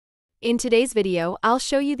In today's video, I'll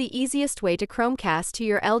show you the easiest way to Chromecast to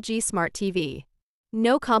your LG Smart TV.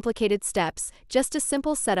 No complicated steps, just a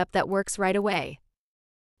simple setup that works right away.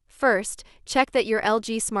 First, check that your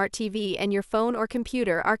LG Smart TV and your phone or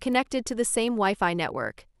computer are connected to the same Wi-Fi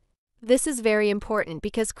network. This is very important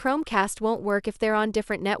because Chromecast won't work if they're on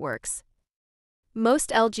different networks. Most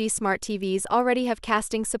LG Smart TVs already have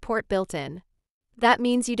casting support built in. That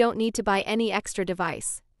means you don't need to buy any extra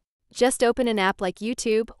device. Just open an app like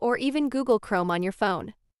YouTube or even Google Chrome on your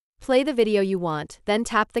phone. Play the video you want, then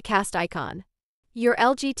tap the cast icon. Your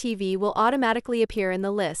LG TV will automatically appear in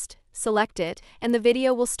the list, select it, and the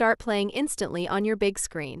video will start playing instantly on your big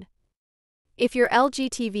screen. If your LG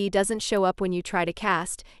TV doesn't show up when you try to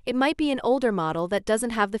cast, it might be an older model that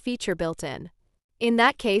doesn't have the feature built in. In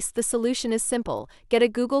that case, the solution is simple: get a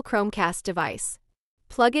Google Chromecast device.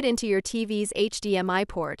 Plug it into your TV's HDMI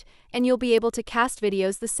port, and you'll be able to cast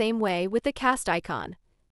videos the same way with the cast icon.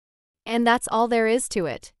 And that's all there is to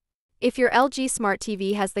it. If your LG Smart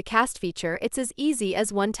TV has the cast feature, it's as easy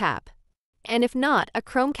as one tap. And if not, a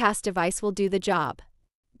Chromecast device will do the job.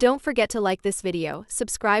 Don't forget to like this video,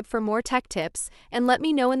 subscribe for more tech tips, and let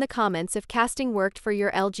me know in the comments if casting worked for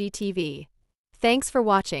your LG TV. Thanks for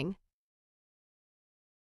watching.